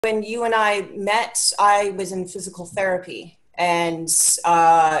when you and I met, I was in physical therapy and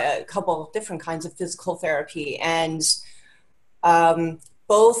a couple of different kinds of physical therapy. And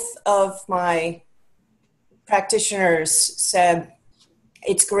both of my practitioners said,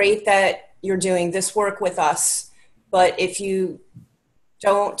 it's great that you're doing this work with us, but if you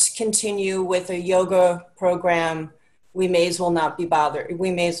don't continue with a yoga program, we may as well not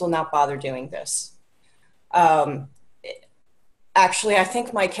bother doing this. Actually, I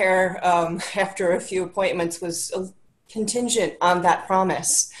think my care after a few appointments was contingent on that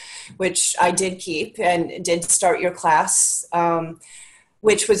promise, which I did keep and did start your class,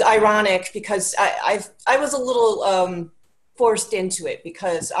 which was ironic because I was a little forced into it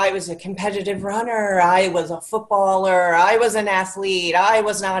because I was a competitive runner, I was a footballer, I was an athlete, I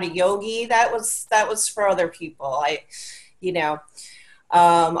was not a yogi. That was for other people. I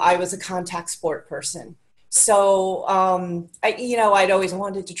was a contact sport person. So, I'd always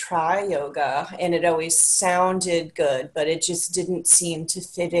wanted to try yoga and it always sounded good, but it just didn't seem to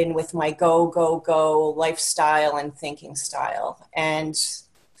fit in with my go, go, go lifestyle and thinking style. And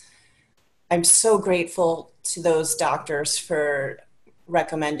I'm so grateful to those doctors for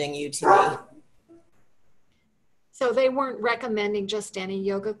recommending you to me. So they weren't recommending just any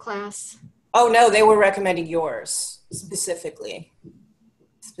yoga class? Oh, no, they were recommending yours specifically.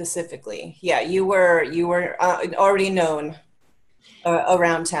 Yeah, you were already known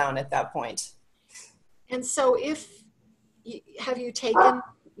around town at that point. And so have you taken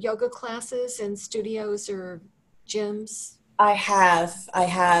yoga classes in studios or gyms? I have,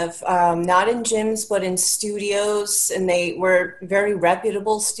 not in gyms, but in studios, and they were very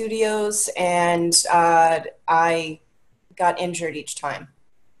reputable studios, and I got injured each time.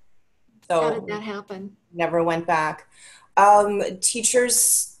 So how did that happen? Never went back.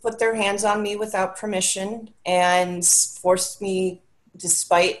 Teachers put their hands on me without permission and forced me,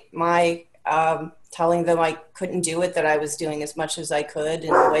 despite my telling them I couldn't do it, that I was doing as much as I could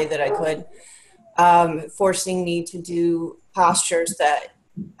in the way that I could, forcing me to do postures that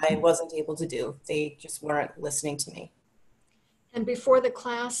I wasn't able to do. They just weren't listening to me. And before the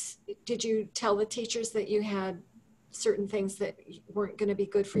class, did you tell the teachers that you had certain things that weren't going to be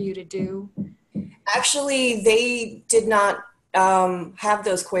good for you to do? Actually, they did not have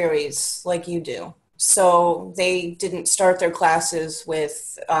those queries like you do. So they didn't start their classes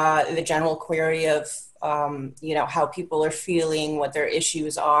with the general query of, how people are feeling, what their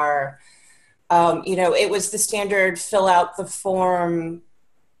issues are. It was the standard fill out the form,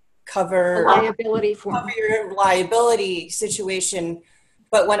 cover, liability form. Cover your liability situation.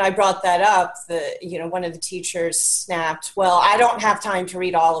 But when I brought that up, one of the teachers snapped, well, I don't have time to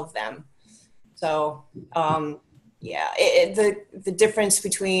read all of them. So, the difference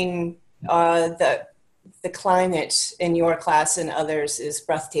between the climate in your class and others is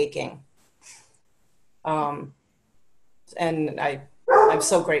breathtaking. And I'm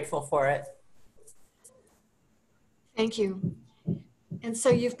so grateful for it. Thank you. And so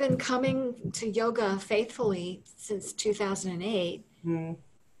you've been coming to yoga faithfully since 2008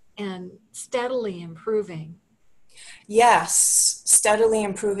 and steadily improving. Yes, steadily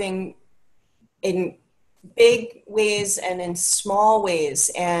improving in big ways and in small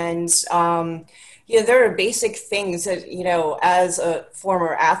ways. And, there are basic things that, as a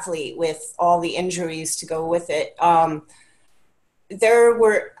former athlete with all the injuries to go with it, there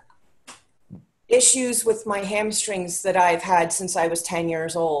were issues with my hamstrings that I've had since I was 10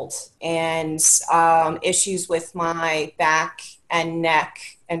 years old, and issues with my back and neck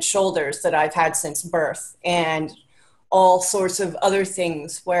and shoulders that I've had since birth, and all sorts of other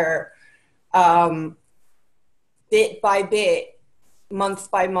things where bit by bit,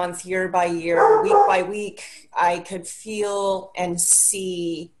 month by month, year by year, week by week, I could feel and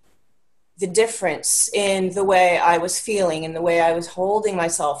see the difference in the way I was feeling, in the way I was holding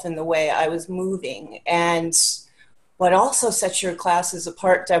myself, in the way I was moving. And what also sets your classes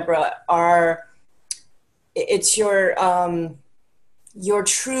apart, Deborah, it's your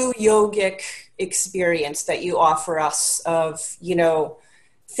true yogic experience that you offer us of,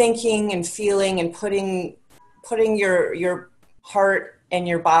 thinking and feeling and putting your heart and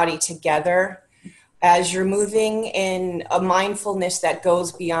your body together as you're moving in a mindfulness that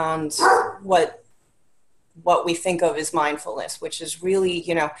goes beyond what we think of as mindfulness, which is really,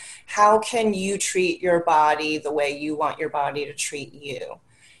 how can you treat your body the way you want your body to treat you?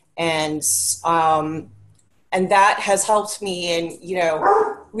 And that has helped me in,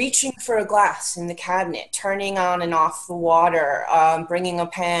 reaching for a glass in the cabinet, turning on and off the water, bringing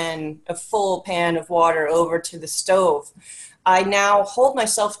a full pan of water over to the stove. I now hold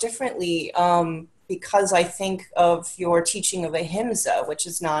myself differently because I think of your teaching of ahimsa, which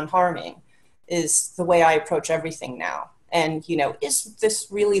is non-harming, is the way I approach everything now. And, you know, is this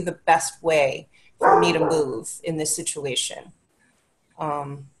really the best way for me to move in this situation?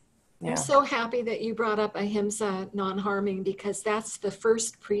 I'm so happy that you brought up ahimsa, non-harming, because that's the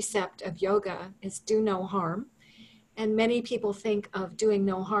first precept of yoga, is do no harm. And many people think of doing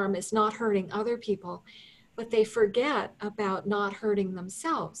no harm as not hurting other people, but they forget about not hurting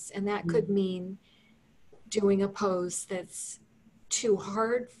themselves. And that could mean doing a pose that's too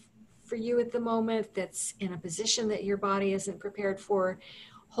hard for you at the moment, that's in a position that your body isn't prepared for,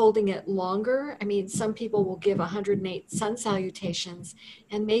 holding it longer. I mean, some people will give 108 sun salutations,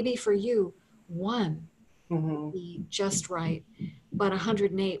 and maybe for you, one would be just right, but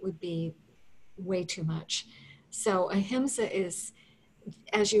 108 would be way too much. So ahimsa is,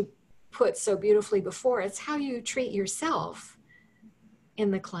 as you put so beautifully before, it's how you treat yourself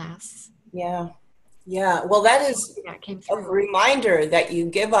in the class. Yeah. Yeah. Well, that is a reminder that you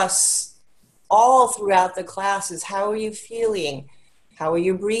give us all throughout the classes. How are you feeling? How are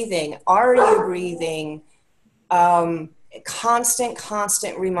you breathing? Are you breathing?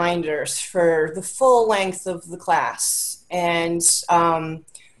 Constant reminders for the full length of the class. And,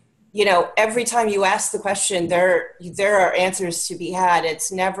 you know, every time you ask the question, there are answers to be had.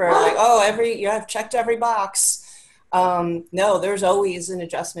 It's never like, oh, you have checked every box. No, there's always an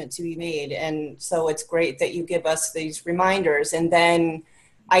adjustment to be made. And so it's great that you give us these reminders. And then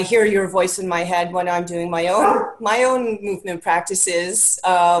I hear your voice in my head when I'm doing my own movement practices.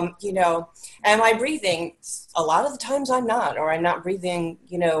 You know, am I breathing? A lot of the times I'm not, or I'm not breathing,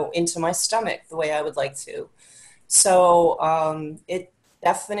 you know, into my stomach the way I would like to. So it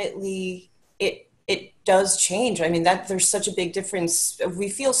definitely, it does change. I mean, that there's such a big difference. We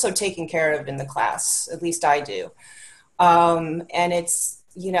feel so taken care of in the class, at least I do. And it's,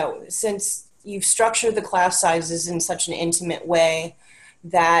 you know, since you've structured the class sizes in such an intimate way,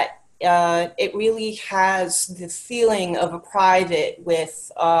 that it really has the feeling of a private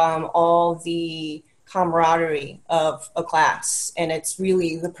with all the camaraderie of a class. And it's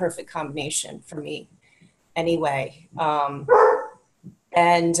really the perfect combination for me anyway. I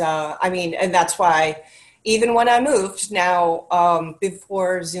mean, and that's why even when I moved now,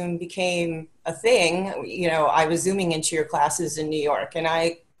 before Zoom became a thing, you know, I was Zooming into your classes in New York, and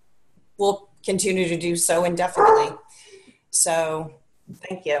I will continue to do so indefinitely. So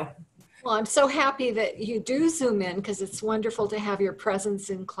thank you. Well, I'm so happy that you do Zoom in, because it's wonderful to have your presence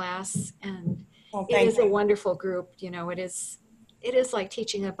in class, and it is a wonderful group. You know, it is like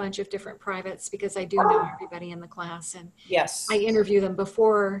teaching a bunch of different privates, because I do know everybody in the class, and yes, I interview them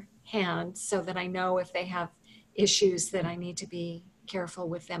beforehand so that I know if they have issues that I need to be careful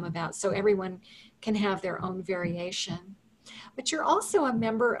with them about. So everyone can have their own variation. But you're also a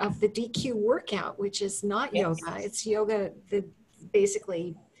member of the DQ workout, which is not yoga. It's yoga that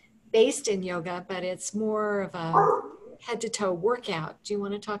basically based in yoga, but it's more of a head to toe workout. Do you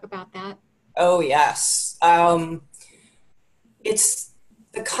want to talk about that? Oh, yes. It's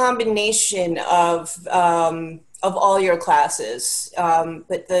the combination of all your classes.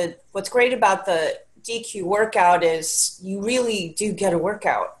 But what's great about the DQ workout is you really do get a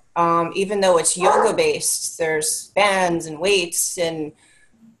workout. Even though it's yoga based, there's bands and weights and,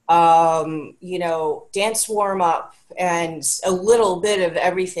 you know, dance warm up and a little bit of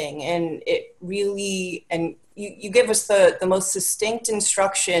everything. And it really, and you give us the most succinct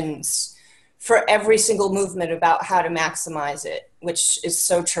instructions for every single movement about how to maximize it, which is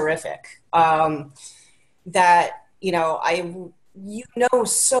so terrific. That, you know, you know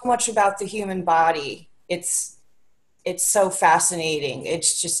so much about the human body. It's so fascinating.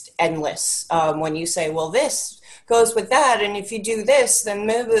 It's just endless. When you say, well, this goes with that, and if you do this, then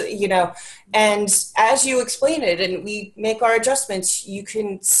maybe, you know, and as you explain it and we make our adjustments, you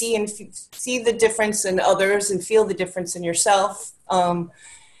can see and see the difference in others and feel the difference in yourself.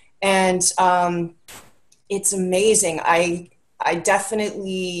 It's amazing. I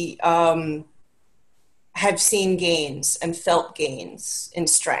definitely have seen gains and felt gains in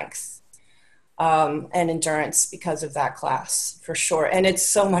strength and endurance because of that class, for sure. And it's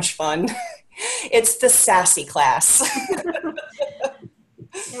so much fun. It's the sassy class.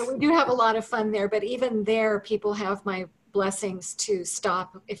 Yeah, we do have a lot of fun there, but even there, people have my blessings to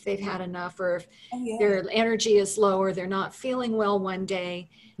stop if they've had enough, or if their energy is low, or they're not feeling well one day,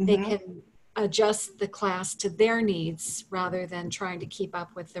 they can adjust the class to their needs rather than trying to keep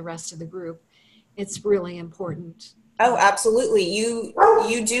up with the rest of the group. It's really important. Oh, absolutely. You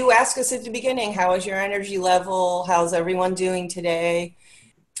do ask us at the beginning, how is your energy level? How's everyone doing today?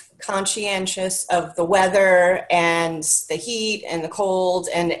 conscientious of the weather and the heat and the cold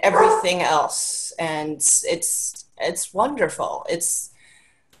and everything else. And it's wonderful. It's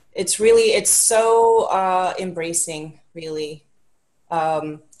really, it's so embracing, really.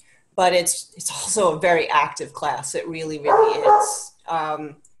 But it's also a very active class. It really, really is.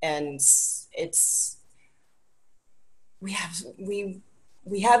 And it's, we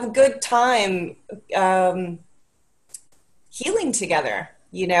have a good time healing together,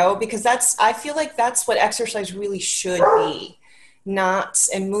 you know, because I feel like that's what exercise really should be. Not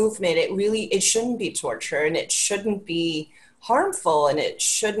and movement. It shouldn't be torture, and it shouldn't be harmful, and it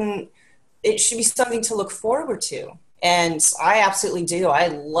should be something to look forward to. And I absolutely do. I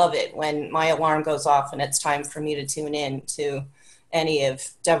love it when my alarm goes off and it's time for me to tune in to any of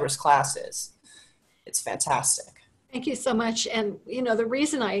Deborah's classes. It's fantastic. Thank you so much. And, you know, the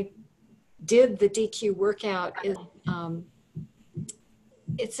reason I did the DQ workout is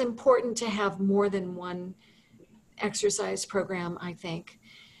it's important to have more than one exercise program, I think.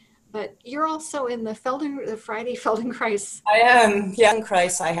 But you're also in the Friday Feldenkrais. I am. Yeah,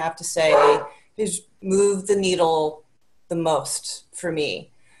 Feldenkrais, I have to say, has moved the needle the most for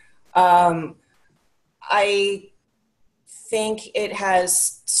me. I think it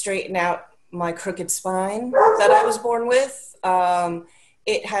has straightened out my crooked spine that I was born with.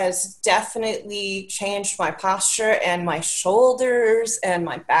 It has definitely changed my posture and my shoulders and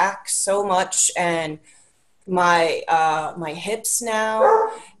my back so much, and my hips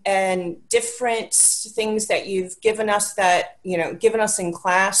now, and different things that you've given us in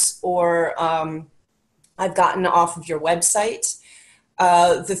class, or I've gotten off of your website.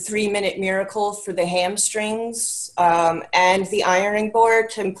 The 3-minute miracle for the hamstrings, and the ironing board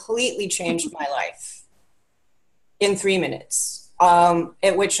completely changed my life in 3 minutes,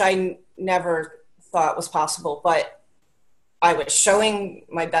 which I never thought was possible. But I was showing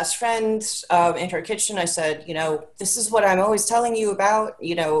my best friend in her kitchen. I said, you know, this is what I'm always telling you about.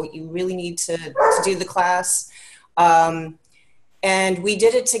 You know, you really need to do the class. And we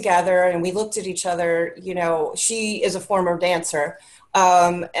did it together, and we looked at each other. You know, she is a former dancer.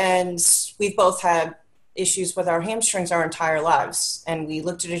 And we've both had issues with our hamstrings our entire lives. And we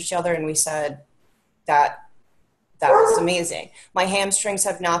looked at each other and we said, that was amazing. My hamstrings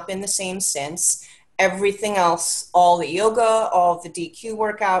have not been the same since. Everything else, all the yoga, all the DQ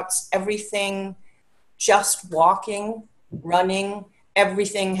workouts, everything, just walking, running,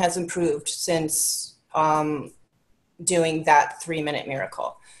 everything has improved since doing that 3-minute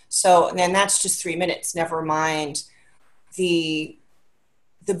miracle. So then that's just 3 minutes, never mind the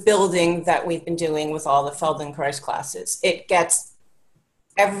building that we've been doing with all the Feldenkrais classes. It gets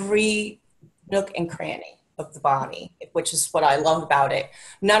every nook and cranny of the body, which is what I love about it.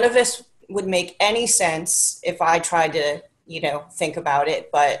 None of this would make any sense if I tried to, you know, think about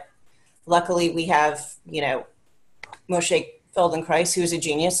it. But luckily we have, you know, Moshe Feldenkrais, who's a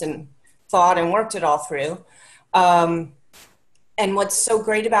genius and thought and worked it all through. And what's so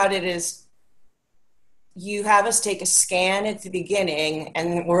great about it is you have us take a scan at the beginning,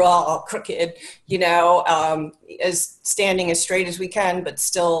 and we're all crooked, you know, as standing as straight as we can, but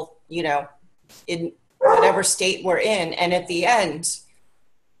still, you know, in whatever state we're in. And at the end,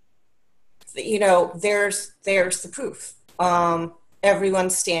 you know, there's the proof.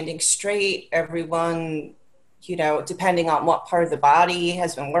 Everyone's standing straight, everyone, you know, depending on what part of the body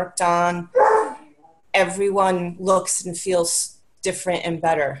has been worked on, everyone looks and feels different and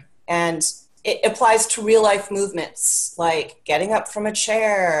better. And it applies to real life movements, like getting up from a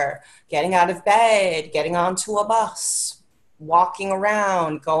chair, getting out of bed, getting onto a bus, walking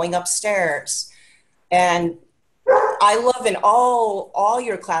around, going upstairs. And I love in all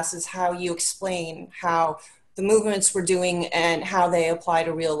your classes how you explain how the movements we're doing and how they apply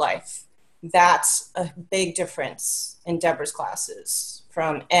to real life. That's a big difference in Deborah's classes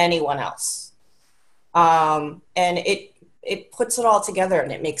from anyone else. And it puts it all together,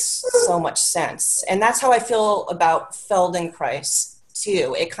 and it makes so much sense. And that's how I feel about Feldenkrais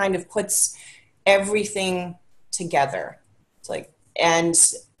too. It kind of puts everything together. It's like, and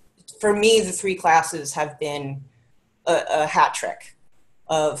for me, the 3 classes have been a hat trick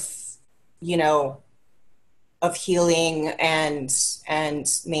of, you know, of healing and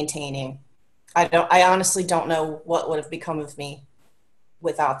maintaining. I honestly don't know what would have become of me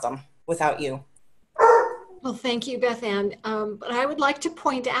without them, without you. Well, thank you, Bethann. But I would like to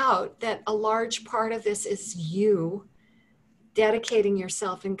point out that a large part of this is you dedicating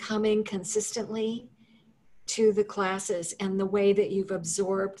yourself and coming consistently to the classes, and the way that you've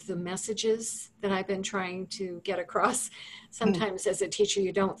absorbed the messages that I've been trying to get across. Sometimes as a teacher,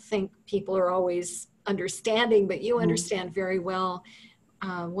 you don't think people are always understanding, but you understand very well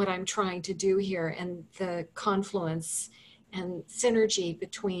what I'm trying to do here and the confluence and synergy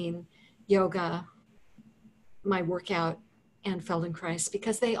between yoga, my workout, and Feldenkrais,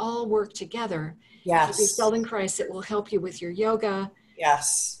 because they all work together. If you do Yes. Feldenkrais, it will help you with your yoga.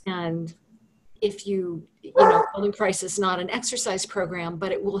 Yes. And if Feldenkrais is not an exercise program,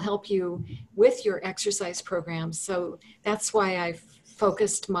 but it will help you with your exercise program. So that's why I've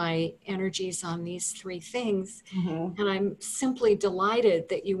focused my energies on these three things. Mm-hmm. And I'm simply delighted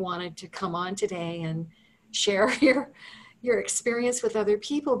that you wanted to come on today and share your experience with other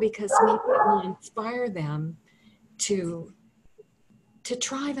people, because maybe it will inspire them to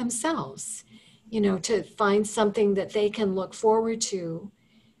try themselves, to find something that they can look forward to,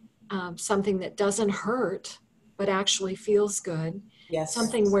 something that doesn't hurt, but actually feels good, Yes.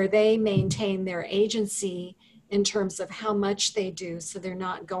 something where they maintain their agency in terms of how much they do, so they're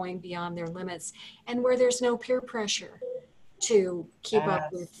not going beyond their limits, and where there's no peer pressure to keep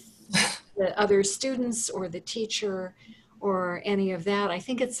up with Yes. the other students or the teacher or any of that. I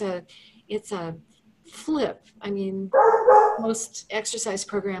think it's a flip. I mean, most exercise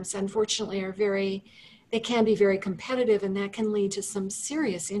programs, unfortunately, they can be very competitive, and that can lead to some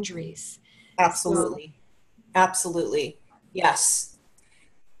serious injuries. So, Absolutely. Absolutely. Yes.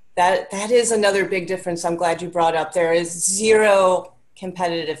 That is another big difference I'm glad you brought up. There is zero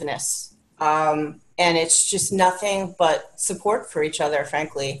competitiveness. And it's just nothing but support for each other,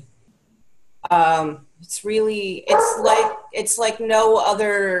 frankly. It's like no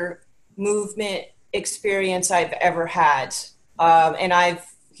other movement experience I've ever had. And I've,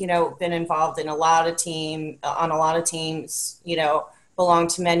 been involved in on a lot of teams, belong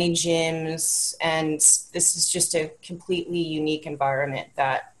to many gyms, and this is just a completely unique environment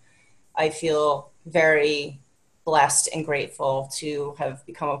that I feel very blessed and grateful to have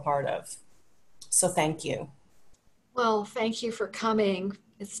become a part of. So thank you. well, thank you for coming.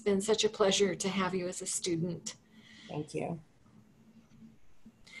 It's been such a pleasure to have you as a student. Thank you.